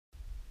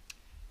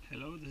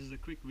Hello, this is a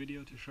quick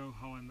video to show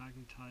how I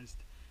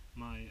magnetized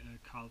my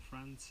Karl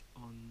Franz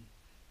on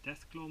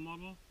Deathclaw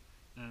model.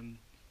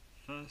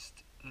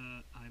 First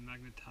I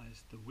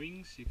magnetized the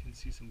wings. You can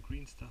see some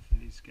green stuff in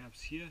these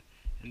gaps here,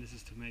 and this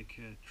is to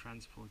make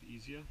transport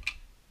easier.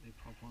 They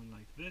pop on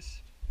like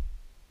this.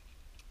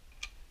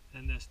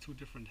 Then there's two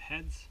different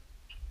heads.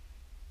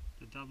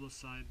 The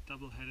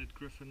double-headed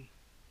griffin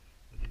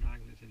with a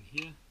magnet in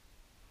here,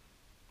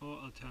 or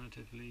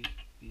alternatively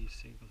the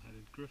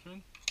single-headed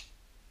griffin.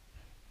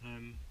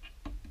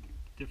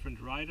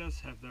 Different riders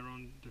have their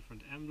own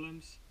different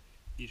emblems,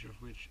 each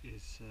of which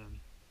is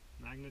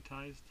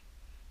magnetized,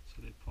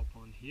 so they pop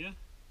on here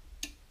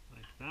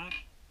like that.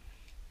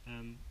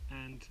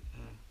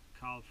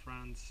 Karl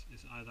Franz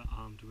is either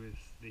armed with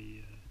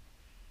the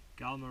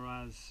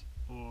Galmaraz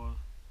or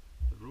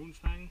the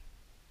Runefang.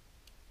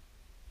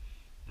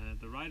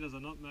 The riders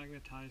are not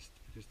magnetized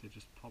because they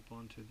just pop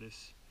onto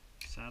this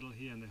saddle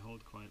here and they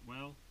hold quite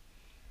well.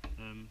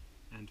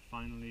 And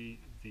finally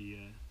the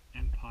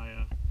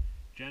Empire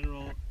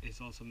General is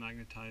also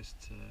magnetized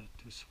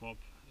to swap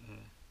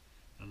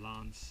the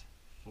lance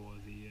for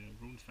the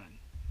Runefang.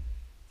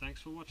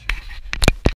 Thanks for watching.